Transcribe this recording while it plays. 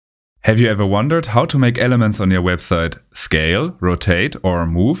Have you ever wondered how to make elements on your website scale, rotate, or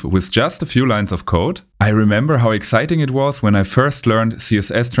move with just a few lines of code? I remember how exciting it was when I first learned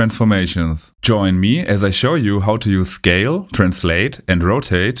CSS transformations. Join me as I show you how to use scale, translate, and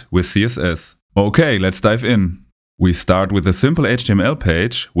rotate with CSS. Okay, let's dive in. We start with a simple HTML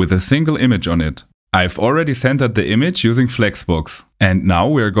page with a single image on it. I've already centered the image using Flexbox. And now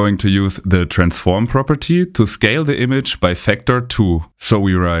we are going to use the transform property to scale the image by factor 2. So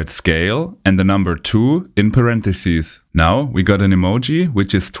we write scale and the number 2 in parentheses. Now we got an emoji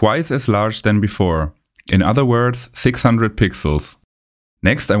which is twice as large than before. In other words, 600 pixels.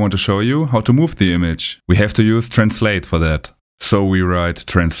 Next I want to show you how to move the image. We have to use translate for that. So we write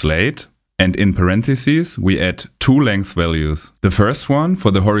translate. And in parentheses, we add two length values. The first one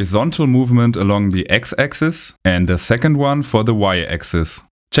for the horizontal movement along the x-axis and the second one for the y-axis.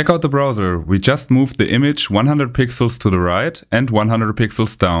 Check out the browser, we just moved the image 100 pixels to the right and 100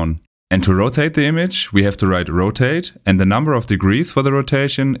 pixels down. And to rotate the image, we have to write rotate and the number of degrees for the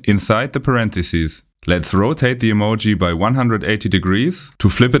rotation inside the parentheses. Let's rotate the emoji by 180 degrees to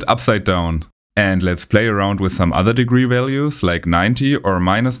flip it upside down. And let's play around with some other degree values like 90 or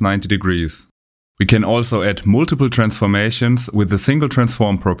minus 90 degrees. We can also add multiple transformations with the single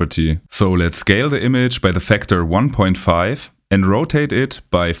transform property. So let's scale the image by the factor 1.5 and rotate it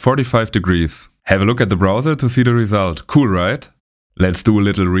by 45 degrees. Have a look at the browser to see the result. Cool, right? Let's do a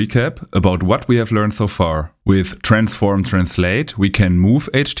little recap about what we have learned so far. With transform translate, we can move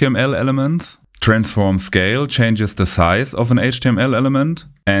HTML elements. Transform scale changes the size of an HTML element,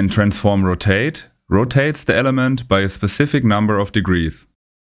 and transform rotate rotates the element by a specific number of degrees.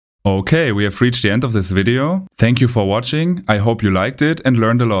 Okay, we have reached the end of this video. Thank you for watching. I hope you liked it and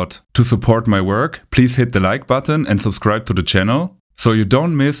learned a lot. To support my work, please hit the like button and subscribe to the channel so you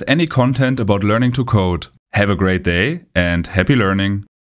don't miss any content about learning to code. Have a great day and happy learning!